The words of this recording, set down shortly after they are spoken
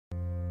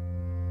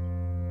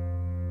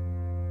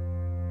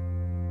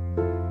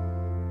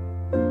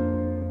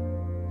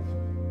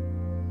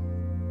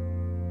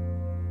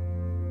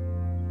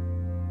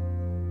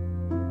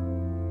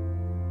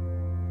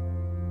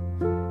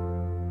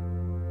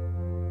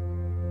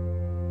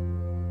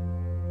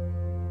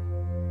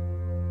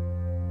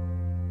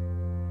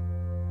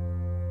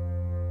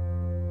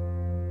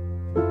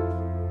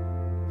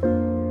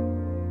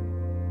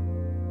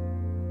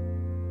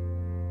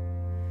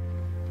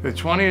The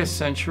 20th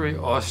century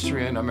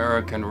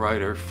Austrian-American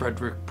writer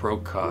Frederick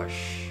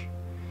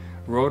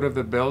wrote of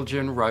the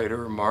Belgian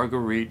writer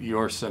Marguerite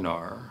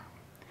Yourcenar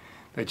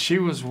that she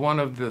was one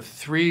of the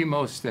 3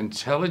 most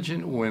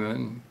intelligent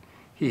women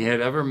he had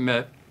ever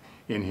met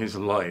in his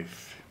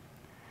life.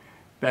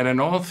 That in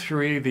all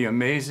 3, the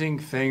amazing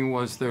thing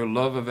was their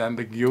love of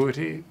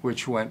ambiguity,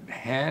 which went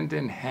hand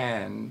in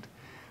hand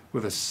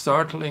with a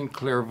startling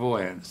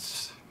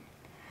clairvoyance.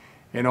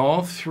 In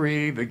all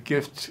 3, the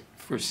gift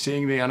for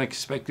seeing the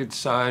unexpected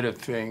side of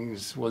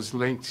things was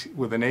linked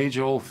with an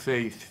age-old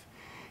faith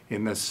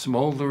in the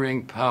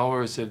smoldering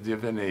powers of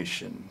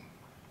divination.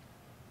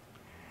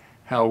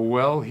 How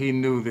well he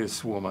knew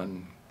this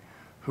woman,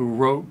 who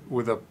wrote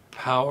with a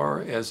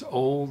power as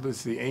old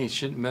as the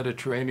ancient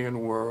Mediterranean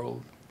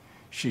world,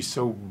 she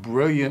so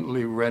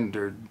brilliantly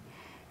rendered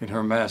in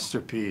her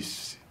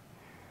masterpiece,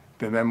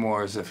 The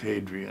Memoirs of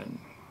Hadrian.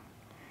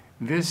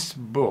 This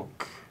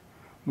book,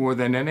 more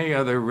than any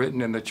other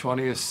written in the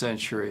 20th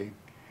century,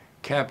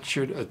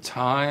 captured a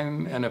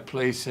time and a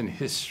place in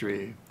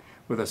history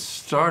with a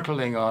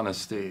startling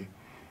honesty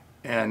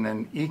and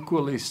an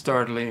equally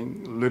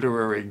startling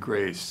literary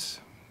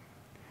grace.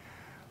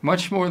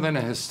 Much more than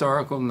a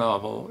historical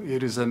novel,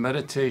 it is a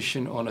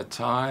meditation on a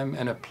time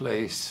and a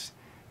place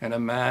and a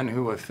man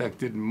who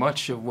affected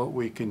much of what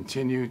we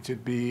continue to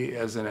be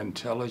as an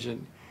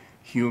intelligent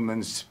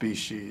human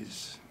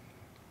species.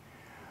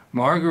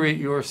 Marguerite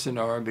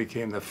Yourcenar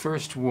became the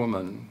first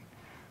woman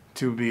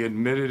to be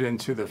admitted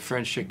into the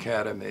French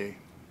Academy,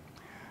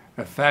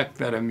 a fact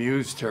that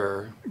amused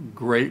her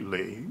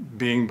greatly,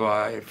 being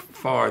by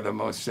far the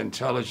most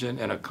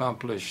intelligent and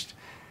accomplished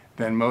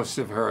than most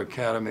of her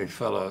Academy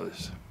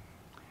fellows.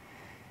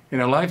 In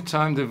a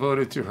lifetime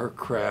devoted to her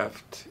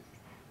craft,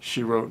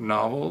 she wrote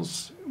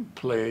novels,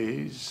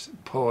 plays,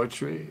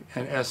 poetry,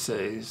 and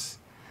essays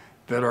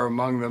that are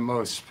among the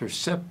most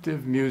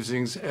perceptive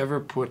musings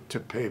ever put to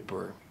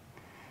paper.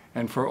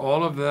 And for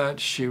all of that,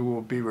 she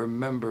will be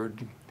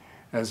remembered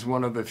as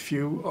one of the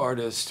few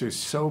artists who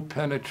so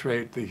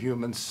penetrate the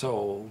human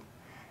soul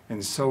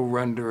and so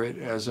render it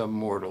as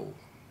immortal.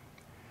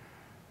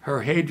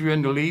 Her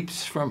Hadrian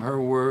leaps from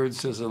her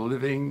words as a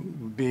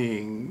living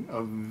being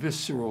of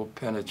visceral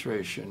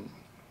penetration.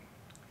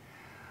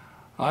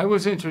 I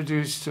was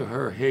introduced to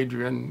her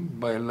Hadrian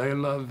by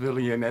Leila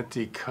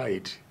Viglianetti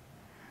Kite,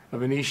 a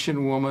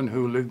Venetian woman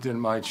who lived in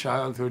my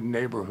childhood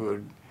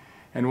neighborhood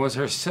and was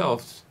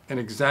herself an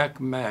exact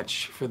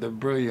match for the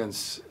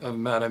brilliance of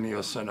Madame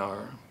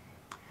Yourcenar.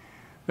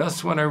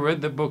 Thus, when I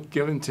read the book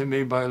given to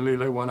me by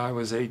Leila when I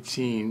was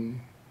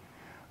 18,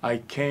 I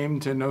came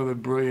to know the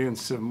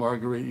brilliance of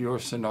Marguerite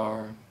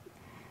Yourcenar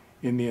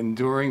in the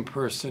enduring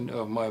person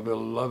of my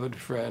beloved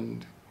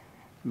friend,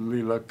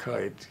 Leila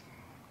Kite.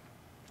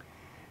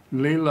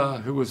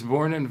 Leila, who was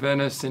born in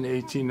Venice in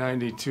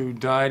 1892,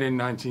 died in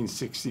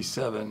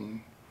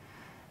 1967.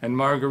 And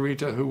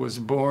Margarita, who was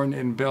born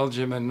in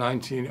Belgium in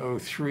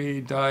 1903,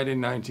 died in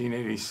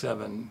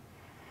 1987.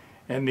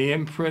 And the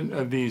imprint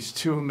of these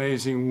 2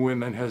 amazing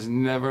women has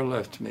never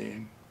left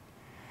me.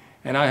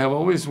 And I have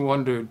always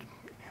wondered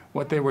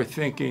what they were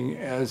thinking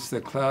as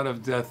the cloud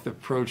of death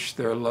approached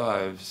their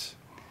lives,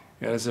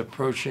 as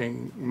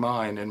approaching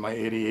mine in my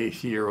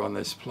 88th year on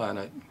this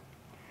planet.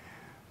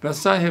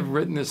 Thus I have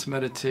written this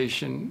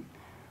meditation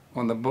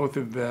on the both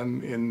of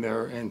them in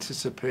their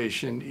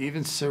anticipation,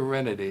 even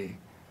serenity,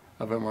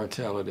 of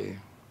immortality.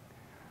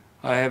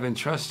 I have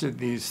entrusted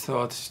these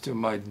thoughts to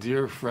my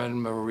dear friend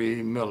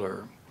Marie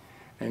Miller,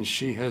 and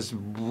she has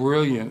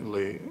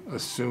brilliantly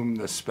assumed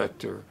the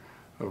specter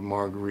of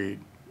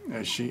Marguerite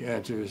as she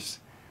enters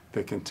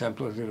the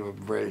contemplative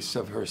embrace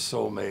of her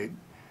soulmate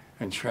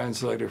and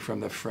translator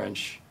from the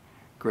French,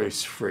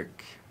 Grace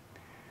Frick,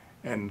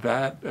 and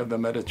that of the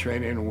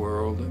Mediterranean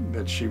world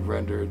that she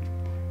rendered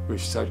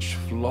with such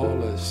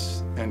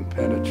flawless and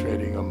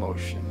penetrating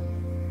emotion.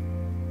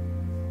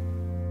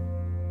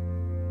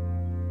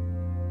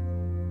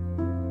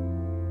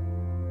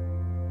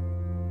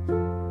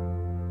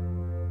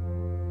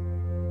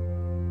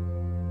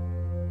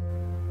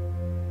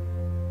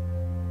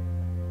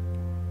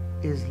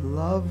 Is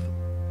love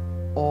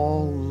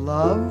all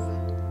love?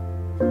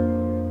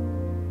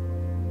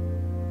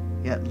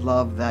 Yet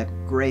love, that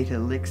great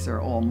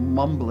elixir, all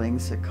mumbling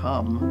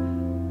succumb.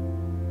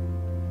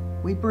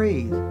 We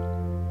breathe,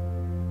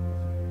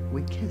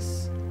 we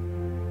kiss,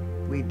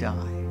 we die.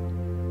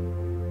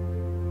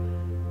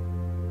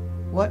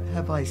 What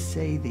have I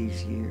say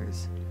these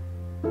years?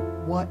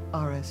 What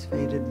are as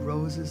faded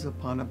roses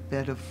upon a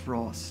bed of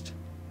frost?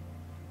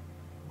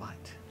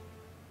 What,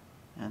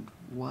 and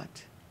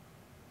what,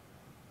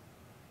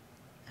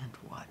 and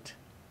what?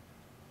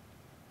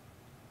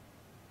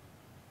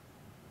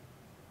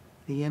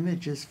 The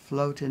images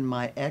float in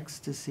my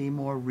ecstasy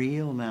more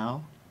real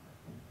now.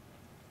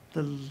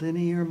 The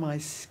linear my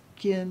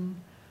skin,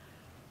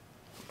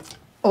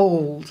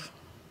 old,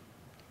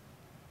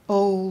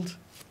 old,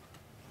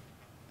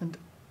 and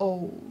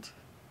old.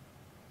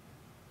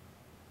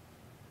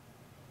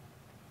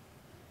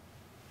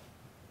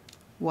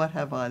 What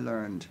have I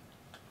learned?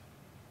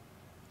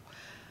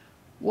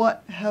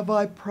 What have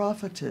I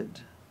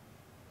profited?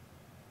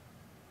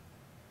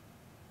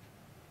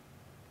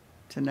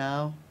 To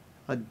now,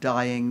 a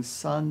dying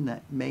sun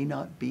that may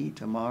not be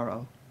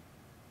tomorrow.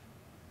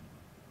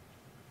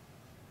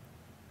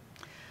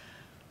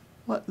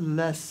 What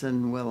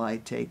lesson will I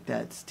take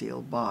that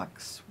steel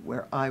box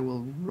where I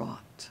will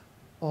rot,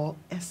 all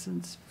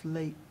essence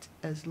flaked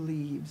as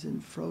leaves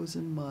in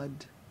frozen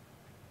mud,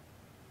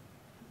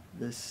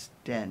 the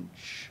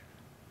stench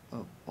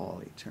of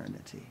all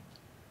eternity?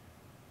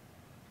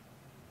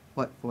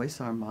 What voice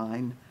are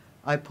mine?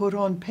 I put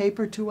on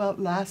paper to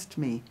outlast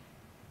me.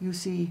 You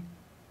see,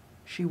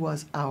 she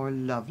was our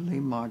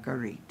lovely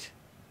Marguerite.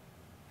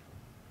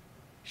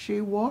 She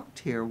walked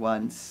here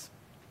once,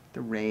 the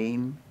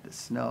rain, the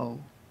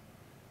snow,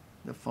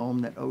 the foam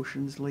that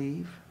oceans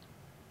leave.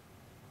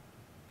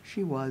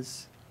 She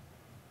was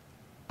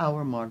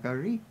our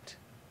Marguerite.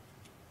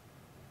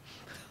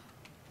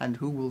 And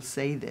who will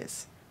say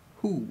this?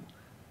 Who?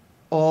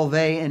 All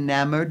they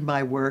enamored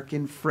my work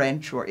in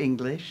French or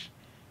English?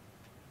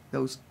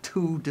 Those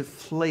two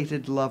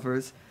deflated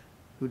lovers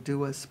who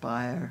do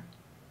aspire.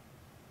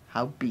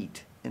 How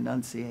beat,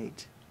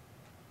 enunciate.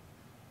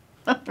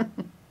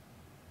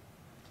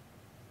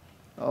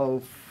 Oh,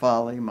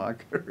 folly,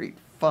 Marguerite,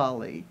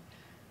 folly.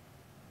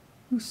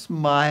 You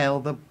smile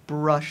the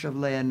brush of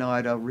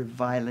Leonardo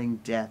reviling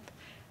death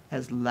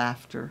as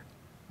laughter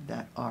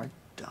that are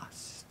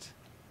dust.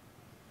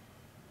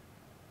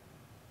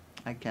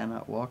 I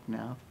cannot walk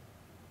now.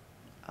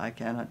 I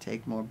cannot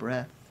take more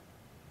breath.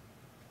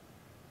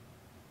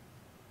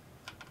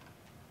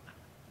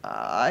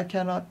 I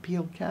cannot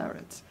peel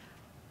carrots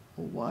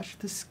or wash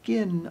the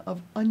skin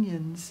of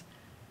onions.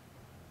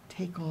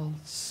 Take all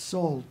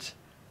salt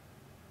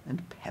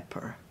and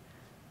pepper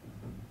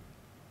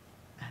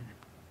and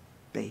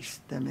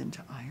baste them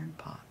into iron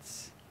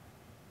pots,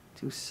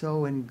 to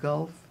so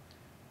engulf,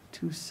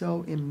 to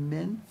so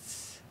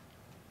immense.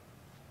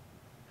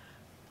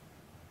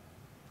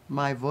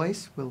 My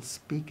voice will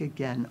speak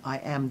again. I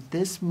am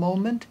this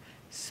moment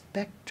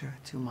spectre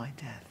to my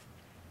death.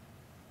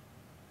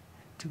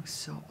 Do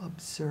so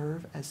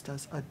observe as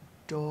does a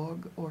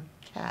dog or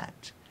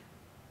cat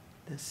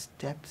the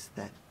steps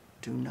that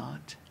do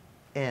not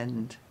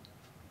end.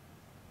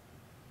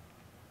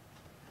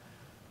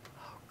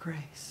 Oh,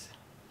 Grace.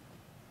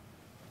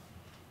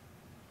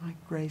 My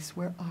Grace,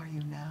 where are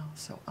you now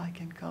so I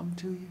can come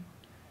to you?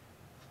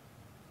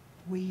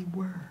 We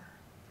were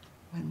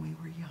when we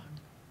were young.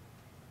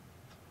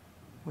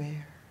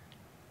 Where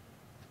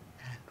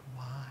and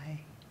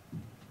why?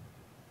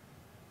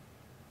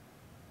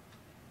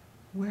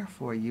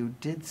 Wherefore you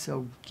did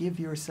so give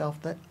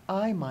yourself that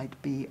I might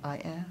be I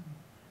am.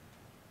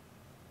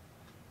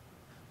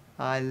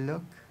 I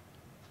look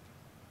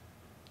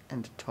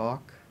and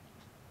talk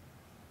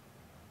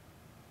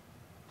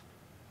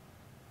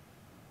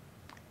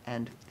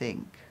and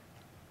think.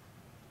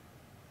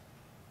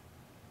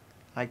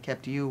 I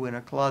kept you in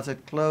a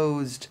closet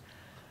closed.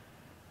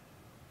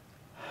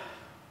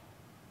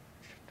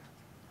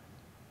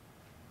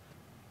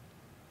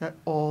 That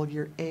all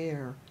your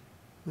air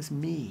was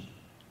me,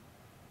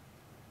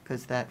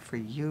 'cause that for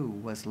you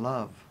was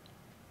love.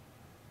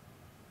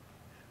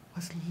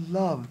 Was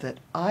love that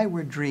I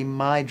would dream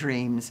my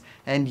dreams,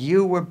 and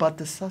you were but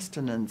the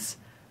sustenance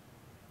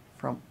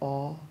from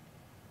all,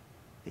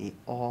 the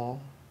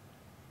all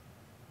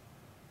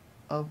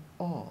of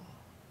all.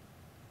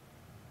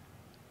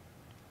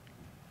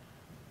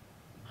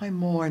 I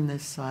mourn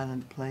this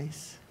silent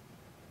place.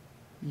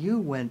 You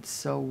went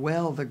so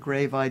well the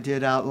grave I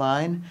did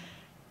outline,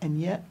 and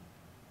yet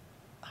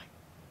I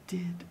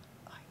did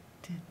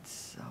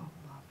so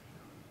love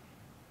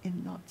you,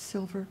 in not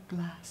silver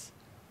glass,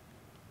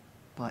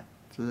 but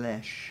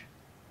flesh.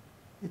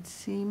 It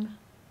seem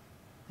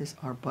this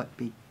are but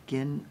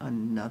begin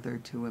another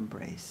to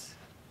embrace.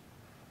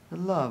 The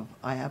love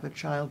I have a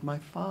child my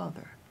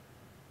father,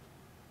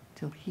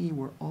 till he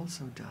were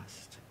also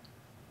dust.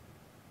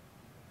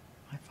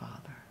 My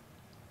father,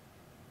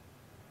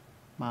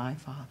 my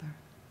father.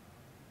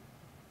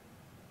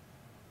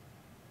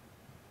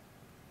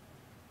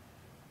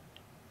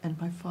 And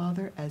my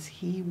father, as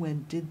he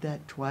when did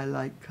that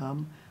twilight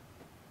come,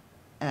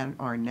 and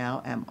are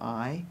now am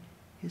I,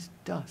 his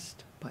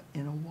dust but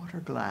in a water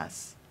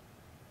glass,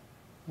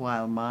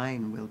 while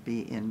mine will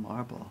be in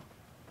marble.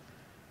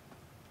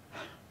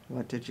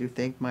 What did you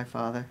think, my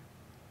father?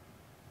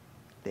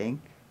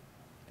 Think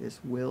this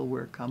will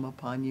were come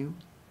upon you?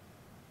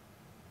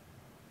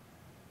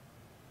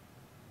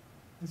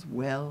 As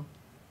well,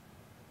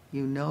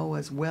 you know,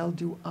 as well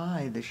do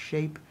I, the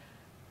shape,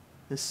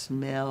 the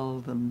smell,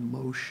 the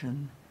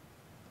motion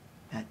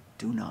that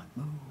do not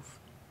move.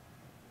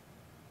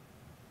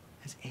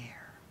 As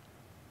air,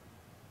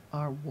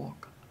 our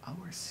walk,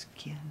 our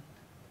skin.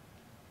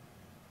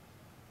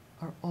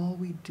 Are all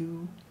we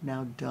do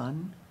now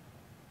done?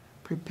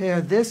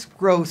 Prepare this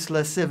gross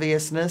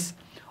lasciviousness.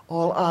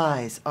 All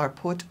eyes are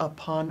put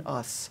upon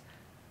us.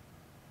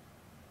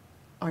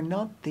 Are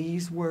not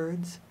these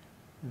words,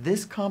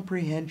 this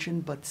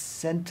comprehension but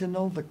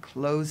sentinel the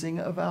closing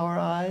of our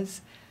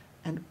eyes,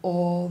 and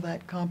all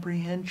that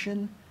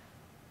comprehension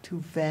to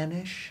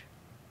vanish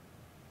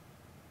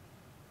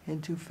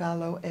into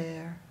fallow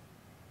air?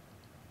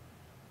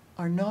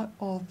 Are not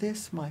all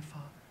this, my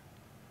Father,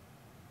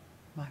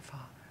 my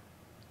Father?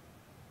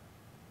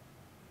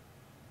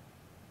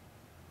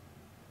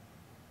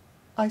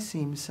 I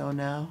seem so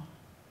now.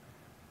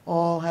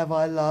 All have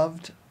I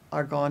loved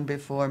are gone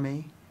before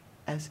me,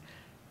 as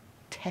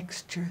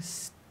texture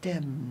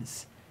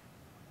stems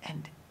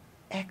and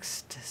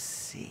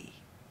ecstasy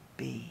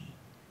be.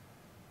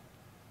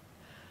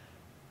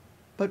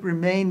 But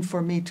remain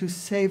for me to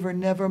savor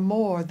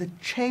nevermore the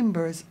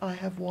chambers I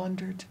have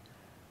wandered.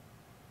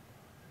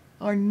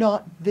 Are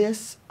not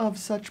this of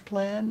such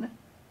plan?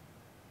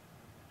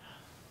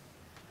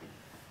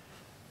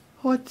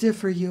 What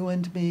differ you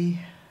and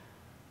me?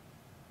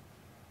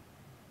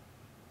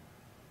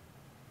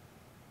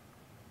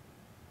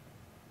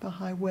 The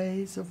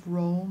highways of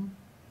Rome,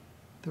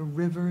 the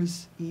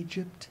rivers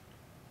Egypt,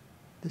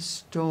 the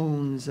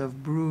stones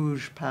of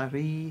Bruges,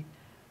 Paris,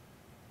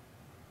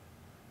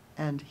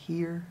 and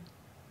here,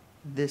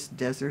 this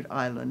desert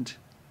island,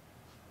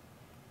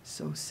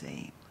 so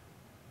same,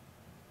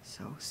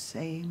 so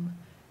same,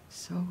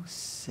 so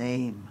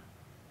same.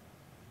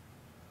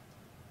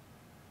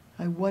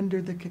 I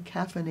wonder the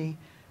cacophony,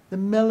 the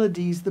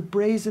melodies, the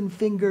brazen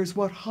fingers,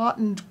 what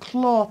hottened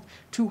cloth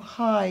to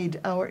hide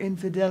our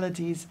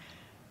infidelities.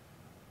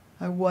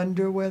 I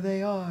wonder where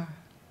they are,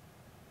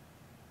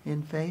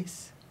 in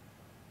face.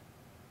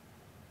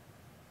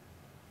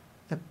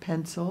 The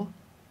pencil,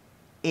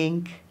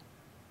 ink,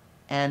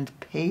 and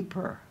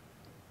paper.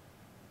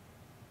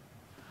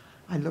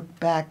 I look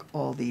back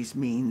all these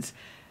means,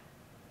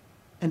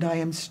 and I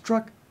am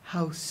struck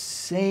how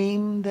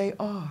same they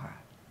are,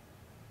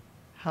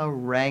 how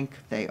rank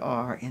they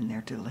are in their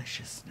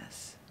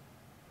deliciousness,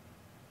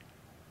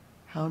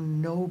 how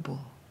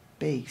noble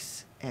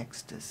base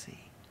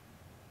ecstasy.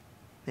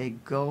 They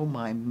go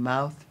my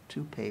mouth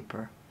to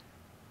paper.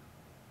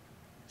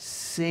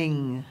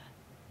 Sing,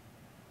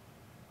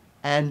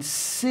 and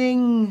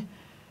sing,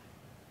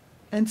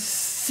 and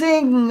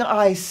sing,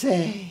 I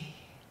say.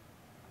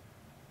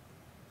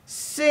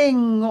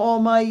 Sing all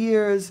my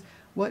years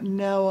what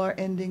now are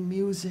ending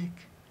music.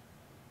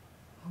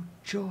 Oh,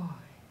 joy,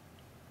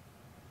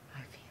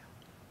 I feel.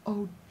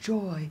 Oh,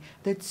 joy,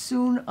 that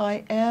soon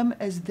I am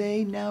as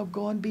they now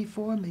gone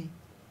before me.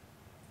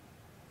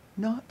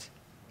 Not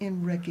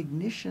in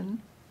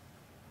recognition,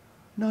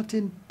 not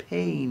in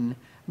pain,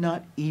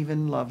 not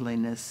even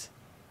loveliness,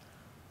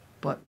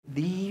 but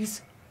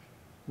these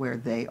where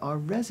they are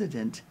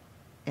resident,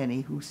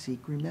 any who seek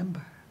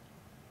remember.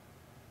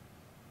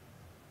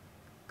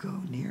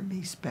 Go near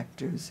me,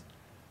 specters.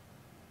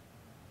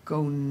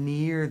 Go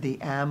near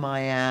the Am I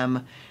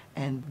Am,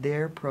 and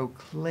there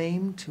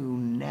proclaim to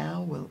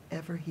now will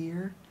ever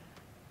hear,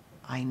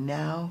 I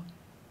now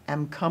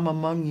am come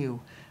among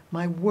you,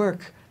 my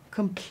work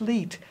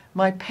complete,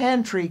 my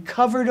pantry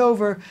covered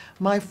over,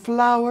 my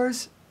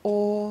flowers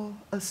all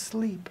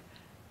asleep,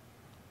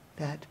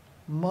 that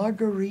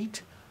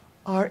Marguerite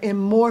are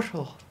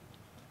immortal.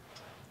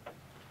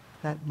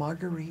 That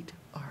Marguerite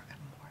are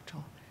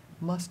immortal.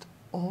 Must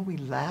all we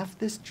laugh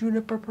this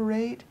juniper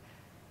parade,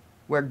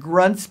 where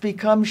grunts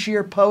become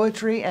sheer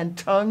poetry and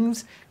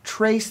tongues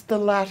trace the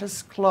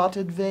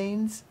lattice-clotted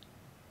veins?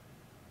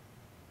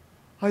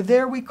 Are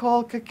there we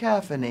call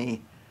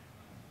cacophony?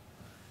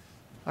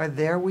 Are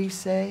there we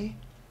say,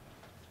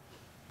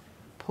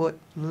 put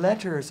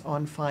letters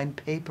on fine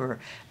paper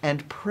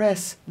and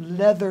press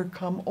leather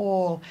come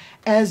all,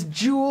 as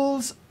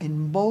jewels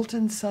in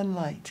molten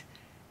sunlight,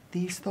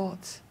 these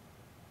thoughts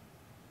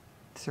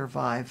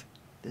survive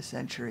the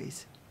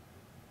centuries.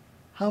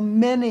 How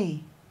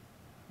many,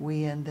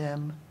 we and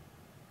them,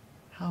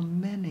 how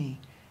many,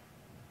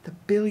 the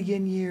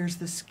billion years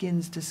the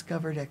skins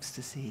discovered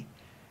ecstasy,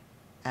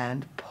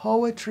 and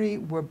poetry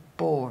were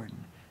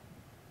born.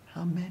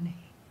 How many?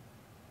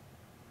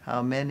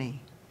 How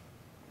many?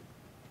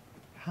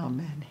 How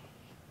many?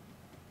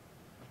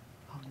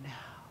 Oh,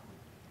 now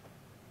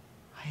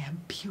I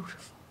am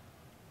beautiful.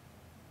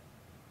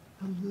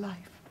 The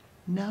life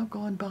now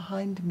gone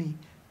behind me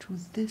to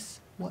this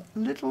what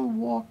little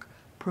walk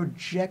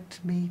project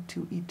me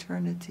to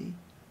eternity.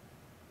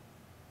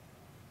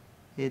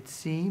 It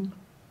seem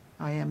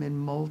I am in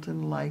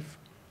molten life.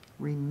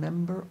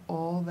 Remember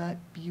all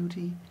that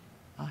beauty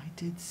I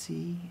did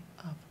see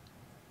of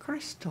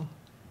crystal,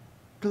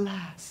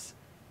 glass,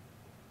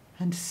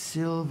 and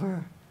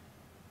silver,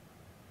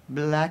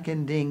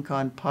 blackened ink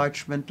on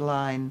parchment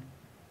line,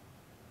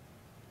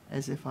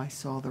 as if I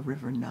saw the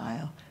river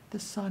Nile. The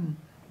sun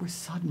were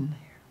sudden there.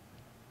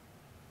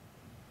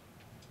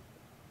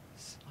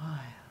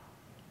 Smile,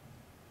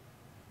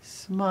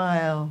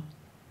 smile,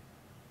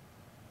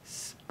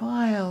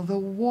 smile, the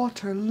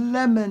water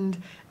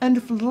lemoned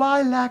and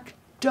lilac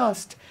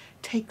dust.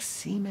 Take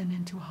semen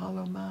into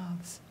hollow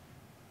mouths.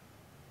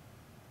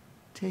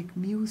 Take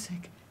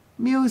music,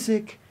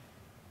 music,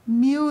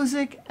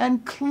 music,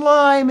 and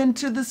climb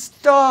into the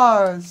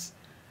stars.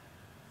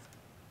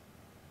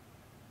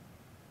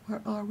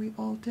 Where are we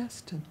all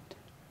destined?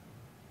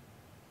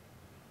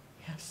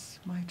 Yes,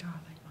 my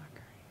darling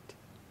Marguerite.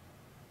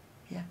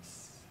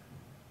 Yes.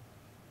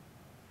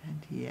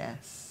 And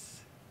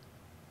yes.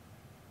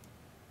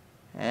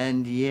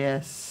 And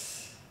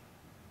yes.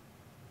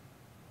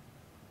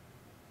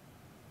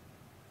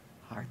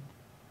 Are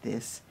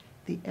this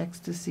the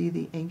ecstasy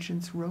the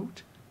ancients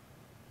wrote?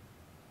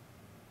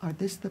 Are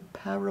this the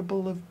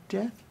parable of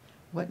death,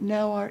 what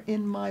now are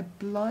in my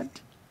blood?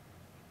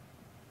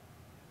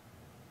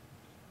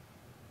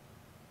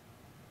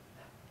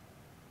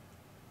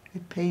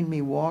 It pained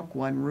me walk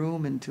one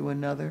room into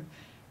another,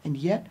 and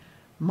yet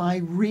my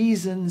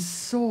reason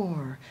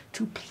soar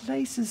to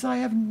places I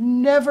have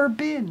never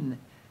been,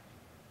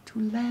 to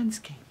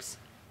landscapes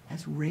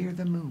as rare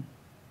the moon,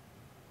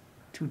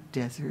 to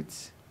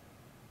deserts,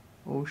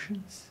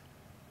 oceans,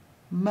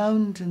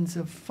 mountains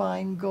of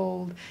fine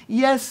gold.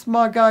 Yes,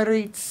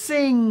 Marguerite,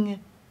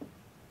 sing,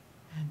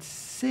 and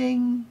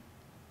sing,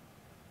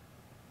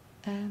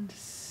 and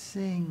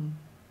sing,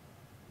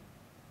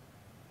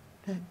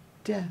 that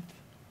death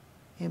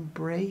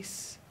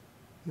embrace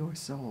your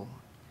soul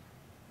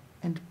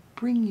and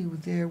bring you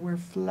there where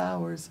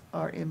flowers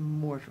are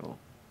immortal.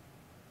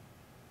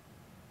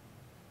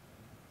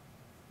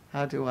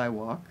 How do I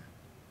walk?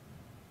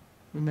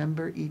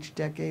 Remember each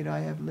decade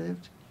I have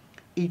lived,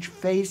 each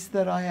face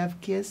that I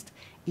have kissed,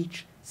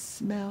 each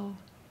smell,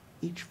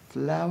 each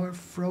flower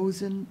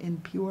frozen in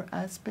pure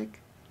aspic?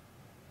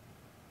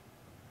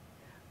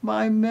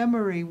 My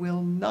memory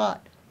will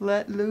not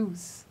let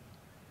loose.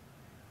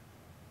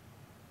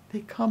 They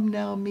come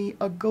now me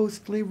a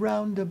ghostly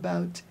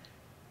roundabout,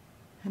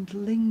 and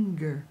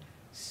linger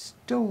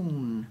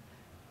stone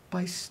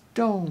by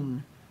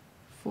stone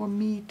for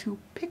me to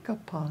pick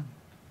upon.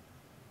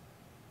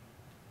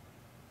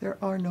 There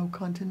are no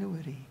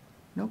continuity,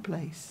 no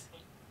place,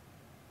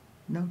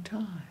 no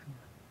time,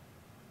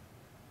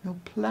 no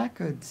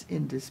placards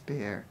in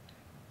despair.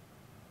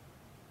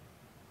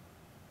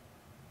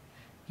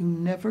 You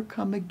never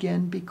come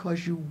again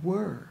because you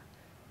were.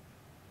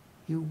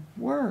 You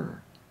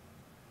were.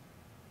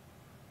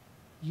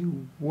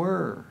 You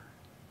were.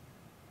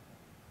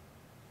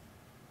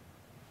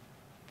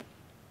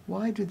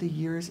 Why do the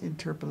years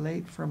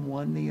interpolate from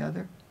one the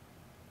other?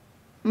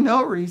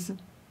 No reason.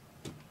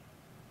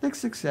 The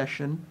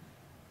succession.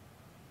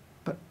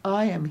 But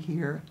I am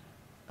here,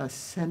 a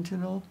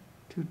sentinel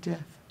to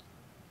death.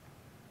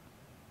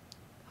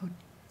 Oh,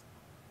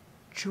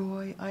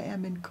 joy I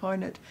am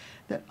incarnate,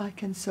 that I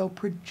can so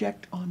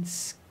project on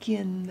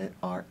skin that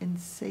are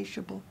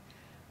insatiable.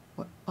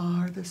 What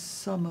are the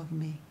sum of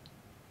me?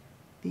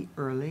 The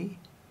early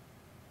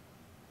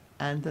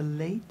and the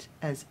late,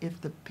 as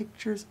if the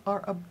pictures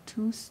are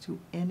obtuse to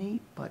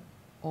any but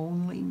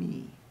only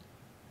me.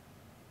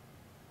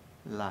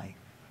 Life.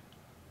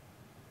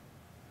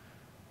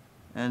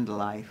 And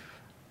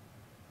life.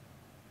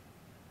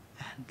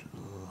 And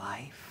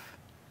life.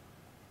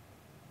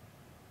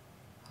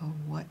 Oh,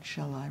 what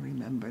shall I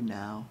remember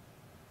now?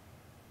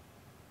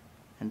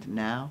 And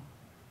now?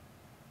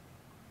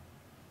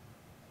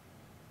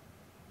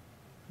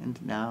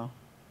 And now?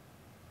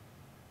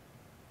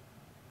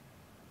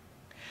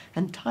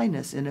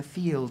 Antinous in a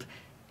field,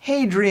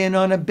 Hadrian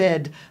on a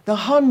bed, the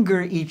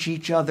hunger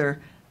each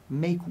other,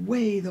 make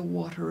way the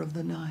water of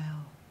the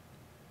Nile.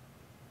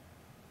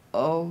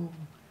 Oh,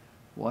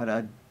 what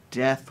a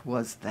death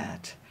was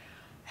that,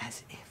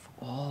 as if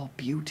all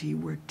beauty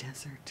were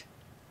desert.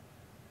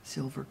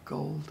 Silver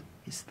gold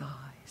his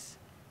thighs.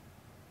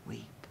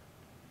 Weep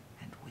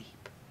and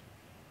weep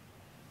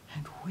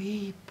and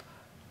weep.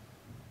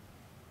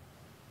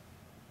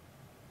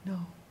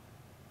 No.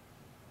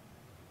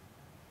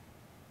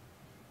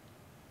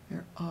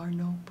 There are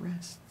no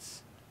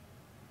breasts,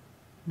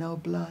 no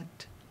blood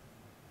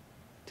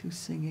to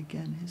sing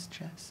again his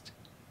chest,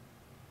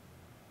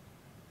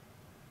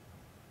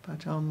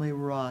 but only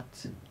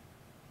rot,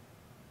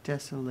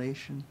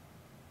 desolation,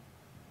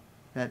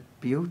 that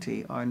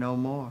beauty are no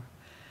more.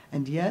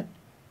 And yet,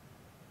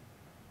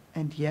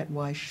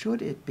 why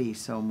should it be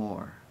so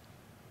more?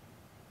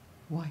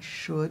 Why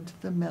should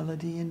the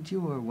melody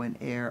endure when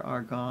air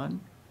are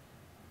gone,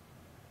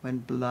 when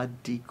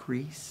blood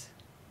decrease,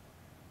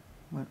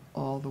 when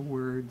all the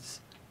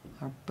words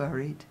are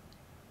buried,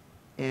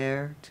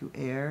 air to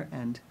air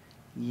and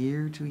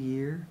year to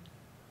year,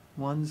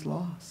 one's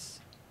loss?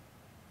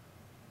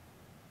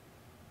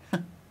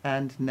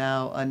 And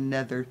now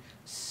another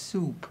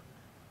soup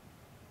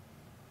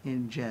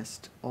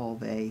ingest all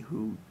they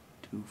who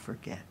do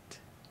forget.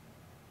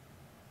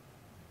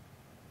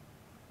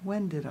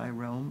 When did I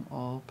roam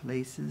all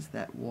places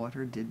that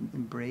water didn't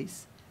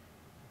embrace?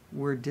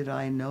 Where did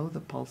I know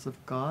the pulse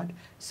of God,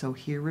 so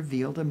here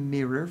revealed a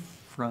mirror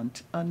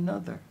front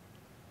another?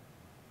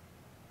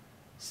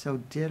 So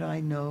did I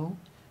know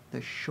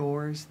the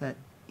shores that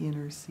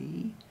inner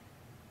sea,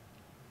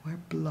 where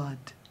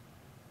blood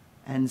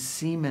and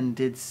semen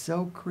did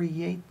so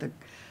create the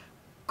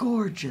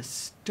gorgeous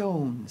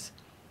stones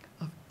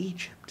of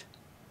Egypt,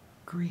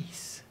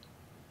 Greece,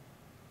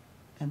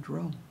 and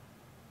Rome,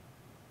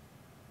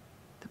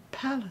 the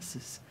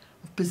palaces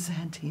of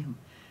Byzantium,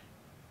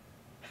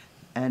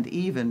 and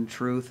even,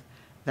 truth,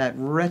 that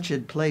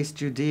wretched place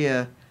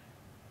Judea,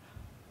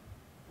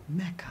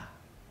 Mecca.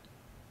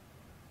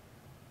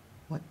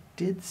 What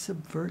did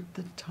subvert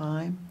the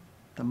time,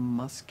 the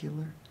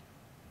muscular,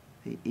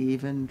 the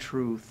even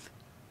truth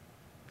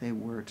they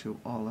were to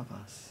all of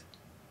us.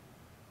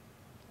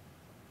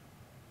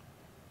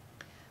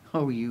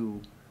 Oh,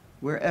 you,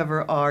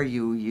 wherever are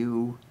you,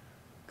 you,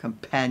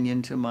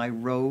 companion to my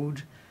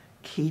road,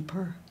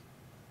 keeper,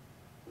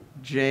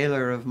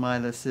 jailer of my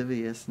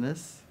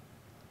lasciviousness?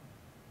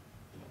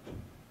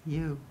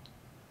 You,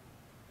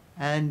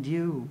 and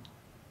you,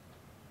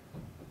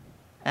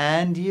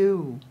 and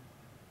you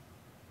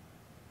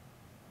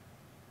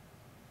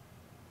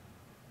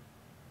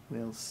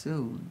will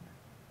soon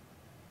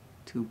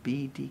to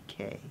be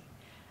decay,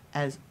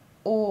 as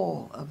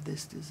all of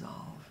this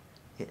dissolve,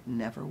 it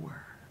never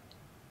were.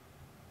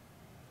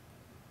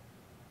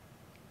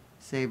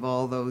 Save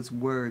all those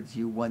words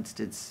you once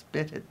did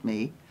spit at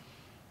me,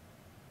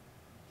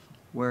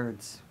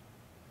 words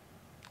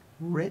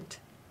writ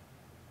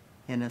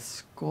in a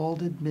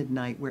scalded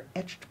midnight, where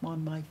etched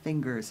on my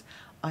fingers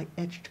I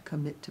etched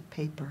commit to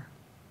paper.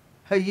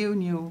 You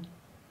knew.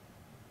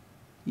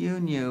 You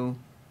knew.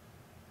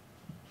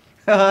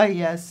 Ah,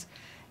 yes,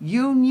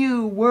 you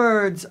knew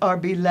words are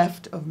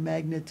bereft of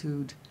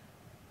magnitude.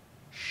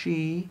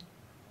 She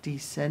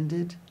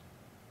descended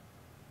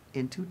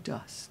into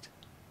dust.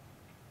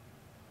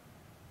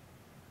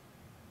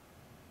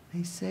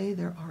 They say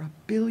there are 1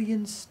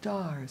 billion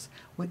stars,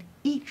 what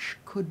each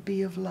could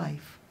be of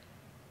life.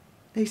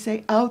 They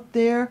say out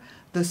there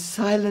the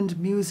silent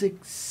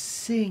music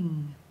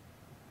sing.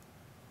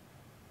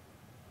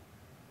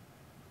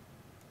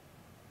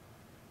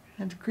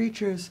 And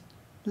creatures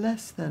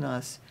less than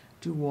us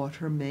do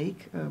water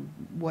make,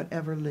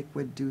 whatever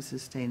liquid do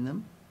sustain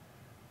them,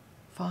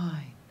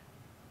 fine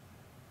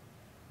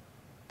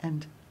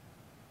and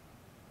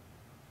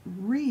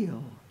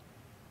real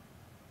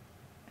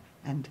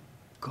and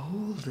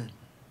golden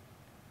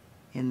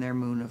in their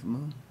moon of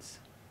moons.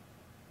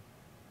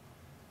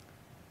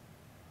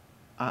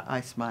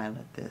 I smile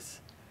at this.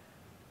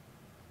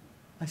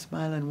 I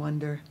smile and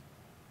wonder,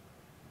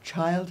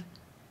 child,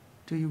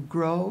 do you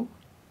grow?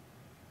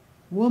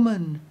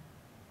 Woman,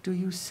 do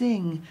you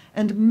sing?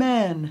 And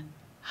man,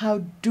 how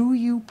do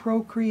you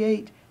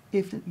procreate,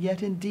 if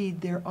yet indeed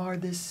there are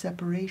this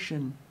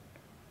separation?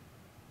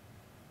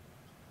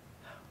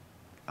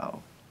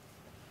 Oh,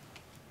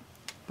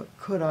 but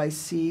could I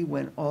see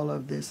when all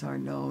of this are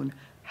known,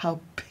 how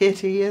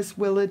piteous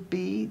will it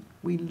be,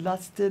 we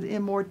lusted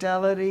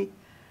immortality?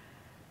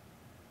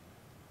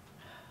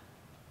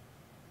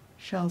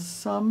 Shall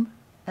some,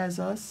 as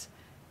us,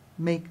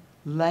 make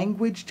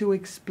language to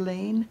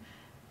explain,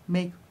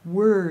 make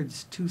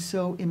words to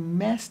so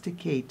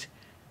emasticate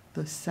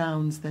the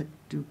sounds that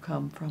do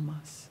come from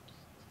us?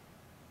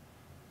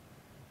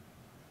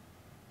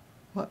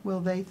 What will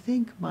they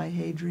think, my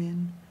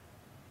Hadrian?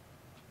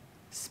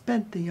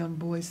 Spent the young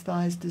boy's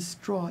thighs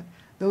distraught,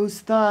 those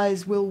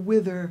thighs will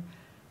wither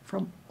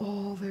from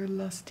all their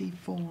lusty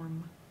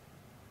form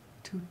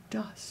to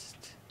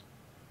dust,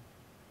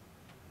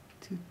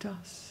 to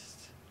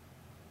dust,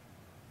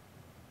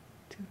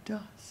 to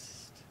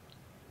dust.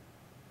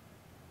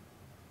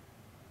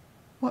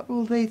 What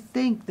will they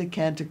think, the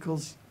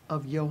canticles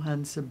of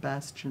Johann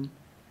Sebastian,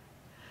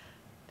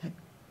 that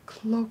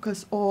cloak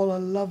us all a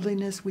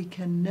loveliness we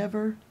can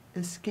never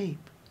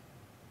escape,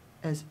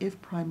 as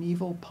if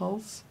primeval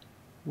pulse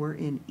were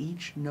in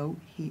each note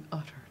he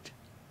uttered,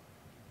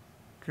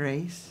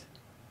 grace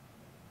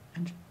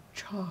and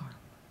charm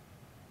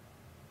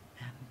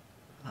and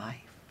life?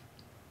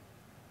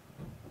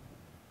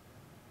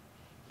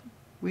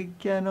 We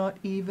cannot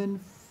even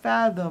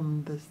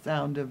fathom the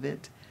sound of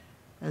it,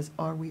 as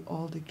are we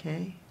all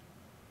decay.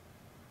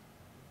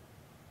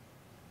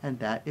 And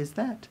that is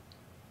that,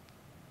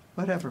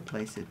 whatever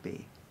place it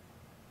be.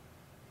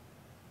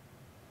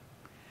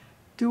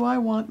 Do I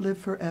want live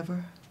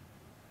forever?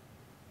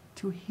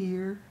 To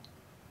hear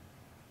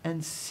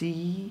and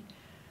see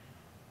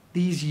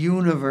these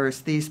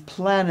universe, these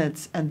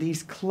planets and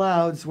these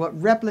clouds,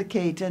 what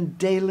replicate and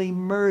daily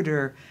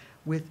murder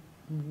with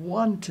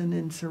wanton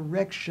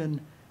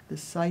insurrection, the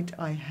sight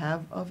I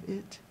have of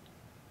it?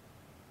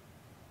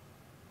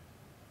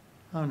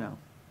 Oh no.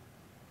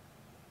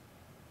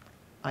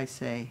 I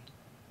say,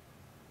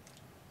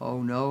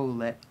 oh no,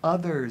 let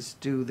others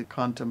do the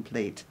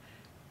contemplate.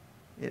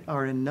 It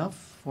are enough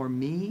for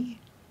me,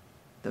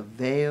 the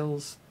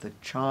veils, the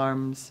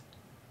charms,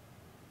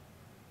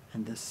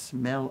 and the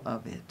smell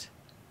of it.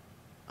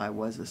 I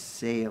was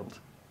assailed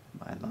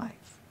my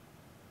life.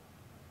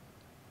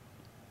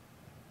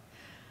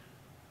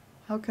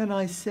 How can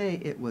I say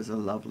it was a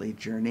lovely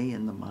journey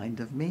in the mind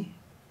of me?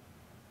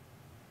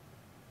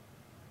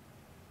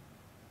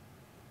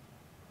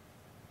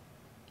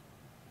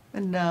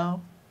 And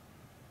now,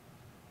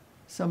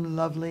 some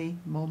lovely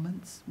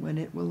moments when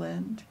it will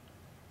end,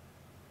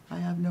 I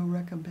have no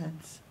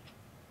recompense.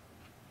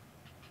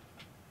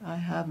 I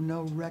have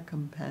no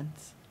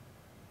recompense.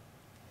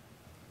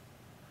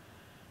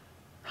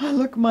 I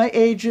look my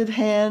aged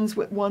hands,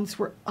 what once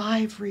were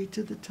ivory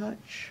to the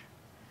touch,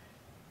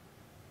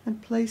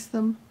 and place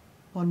them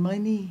on my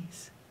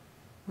knees,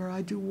 where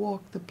I do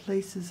walk the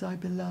places I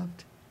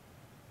beloved,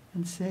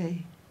 and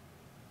say,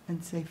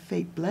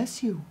 fate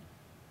bless you.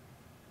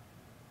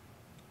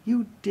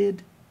 You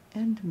did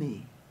end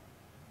me,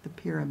 the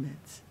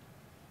pyramids,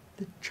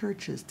 the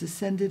churches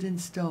descended in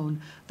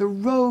stone, the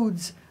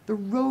roads, the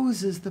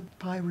roses, the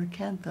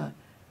pyracantha,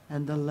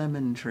 and the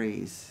lemon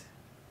trees.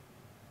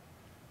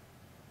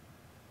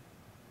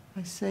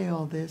 I say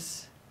all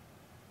this.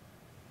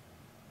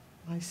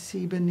 I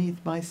see beneath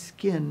my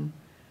skin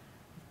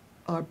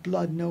our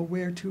blood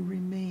nowhere to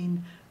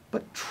remain,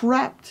 but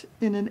trapped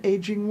in an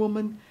aging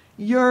woman,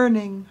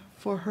 yearning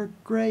for her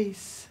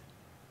grace.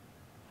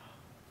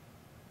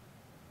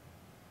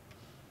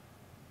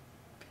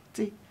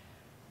 Pity,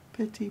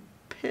 pity,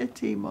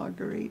 pity,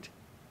 Marguerite.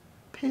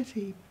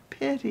 Pity,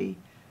 pity.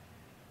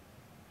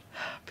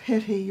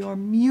 Pity your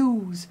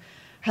muse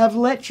have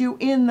let you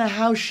in the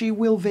house she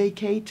will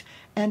vacate,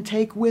 and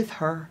take with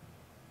her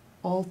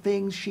all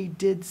things she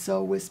did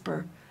so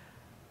whisper.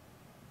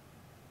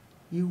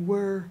 You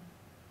were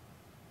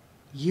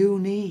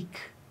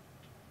unique.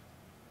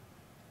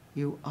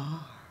 You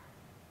are.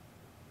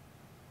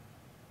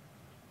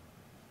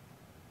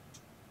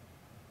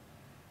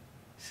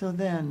 So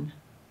then,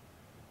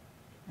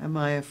 am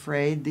I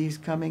afraid these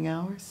coming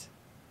hours,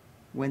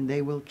 when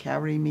they will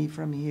carry me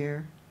from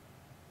here,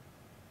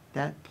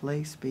 that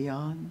place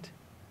beyond,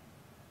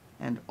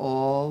 and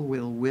all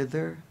will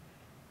wither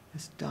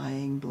as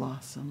dying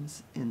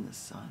blossoms in the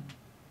sun?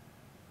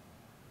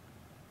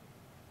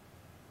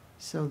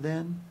 So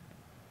then,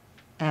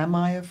 am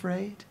I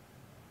afraid?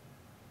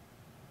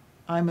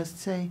 I must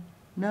say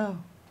no,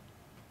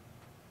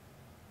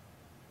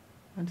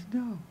 and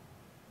no.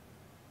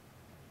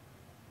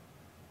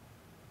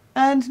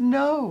 And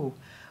no,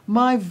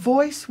 my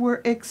voice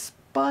were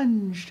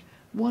expunged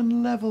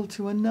one level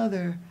to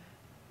another,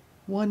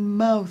 one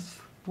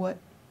mouth what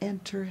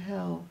enter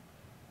hell.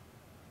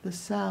 The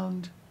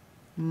sound,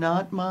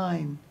 not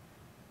mine,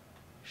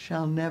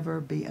 shall never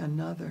be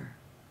another.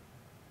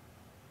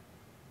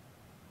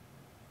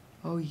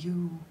 O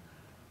you,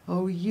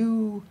 O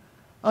you,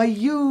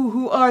 you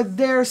who are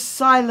there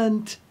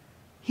silent,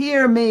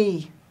 hear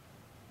me.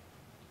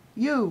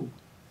 You,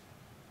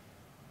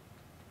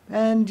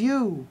 and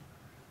you,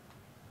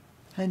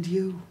 and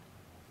you.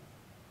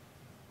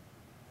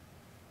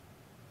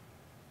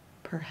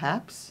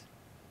 Perhaps,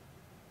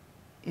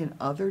 in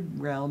other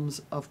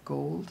realms of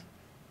gold,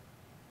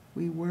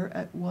 we were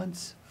at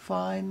once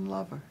fine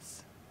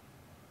lovers.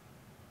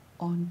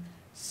 On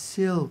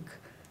silk,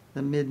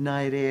 the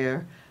midnight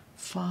air,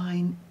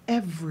 fine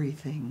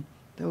everything,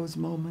 those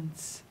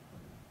moments.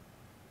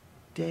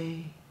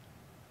 Day,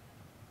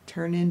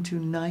 turn into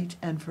night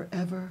and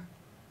forever,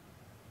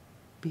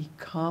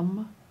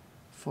 become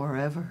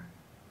forever.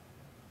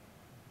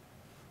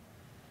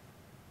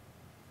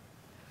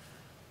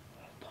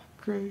 My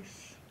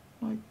grace,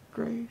 my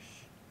grace.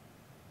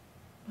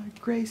 My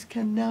grace,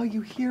 can now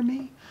you hear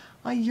me?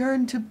 I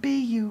yearn to be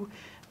you,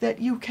 that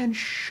you can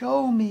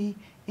show me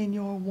in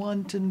your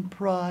wanton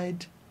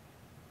pride.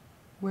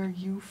 Were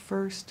you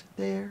first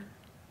there?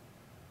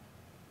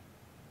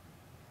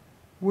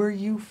 Were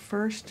you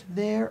first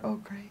there, O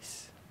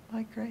grace,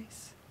 my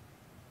grace?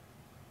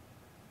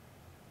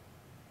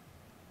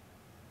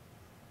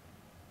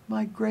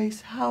 My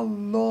grace, how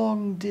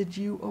long did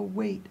you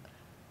await?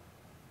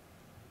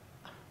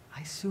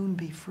 I soon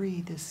be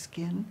free, this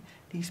skin,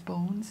 these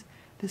bones,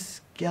 this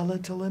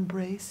skeletal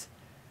embrace,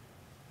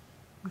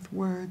 with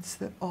words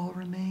that all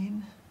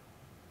remain.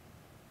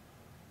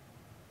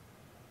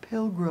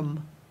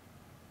 Pilgrim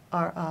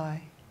are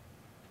I,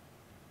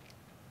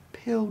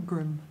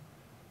 pilgrim,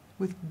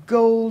 with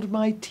gold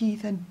my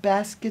teeth and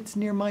baskets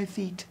near my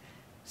feet,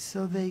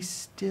 so they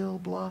still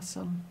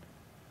blossom,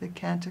 the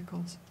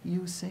canticles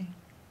you sing.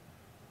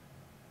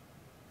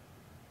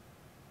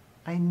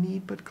 I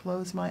need but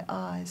close my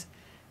eyes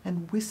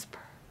and whisper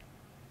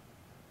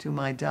to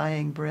my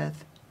dying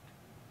breath,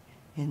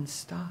 in,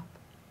 stop,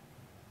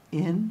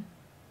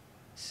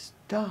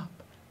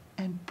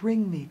 and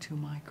bring me to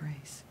my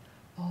grace.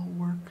 All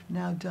work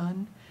now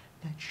done,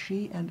 that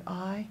she and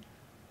I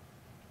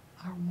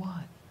are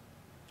one.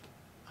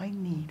 I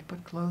need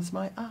but close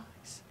my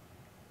eyes.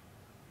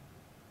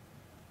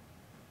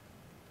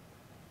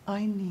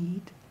 I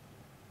need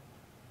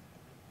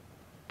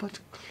but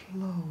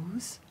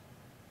close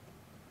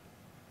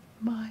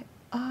my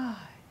eyes.